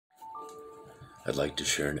I'd like to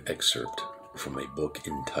share an excerpt from a book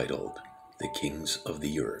entitled The Kings of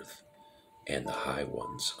the Earth and the High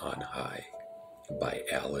Ones on High by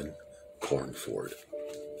Alan Cornford.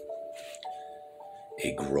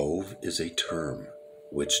 A grove is a term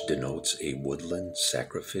which denotes a woodland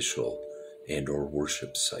sacrificial and or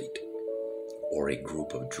worship site, or a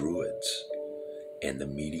group of druids, and the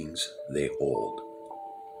meetings they hold.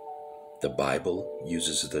 The Bible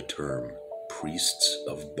uses the term priests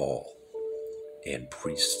of Baal and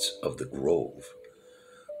priests of the grove,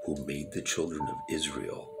 who made the children of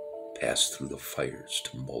Israel pass through the fires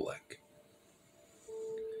to Molech.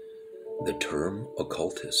 The term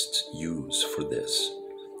occultists use for this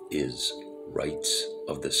is rites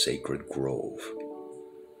of the sacred grove.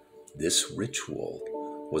 This ritual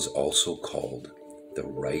was also called the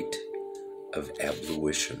rite of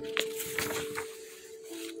ablution.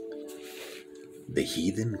 The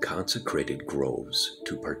heathen consecrated groves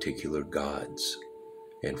to particular gods,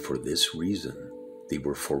 and for this reason they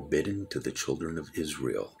were forbidden to the children of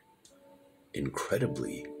Israel.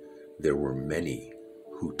 Incredibly, there were many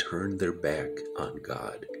who turned their back on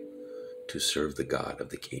God to serve the god of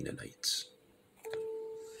the Canaanites.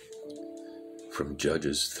 From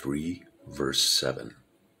Judges 3, verse 7.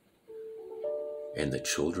 And the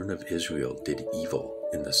children of Israel did evil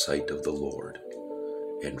in the sight of the Lord,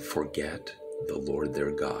 and forgat the Lord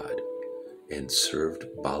their God, and served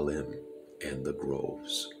Baalim and the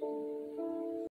groves.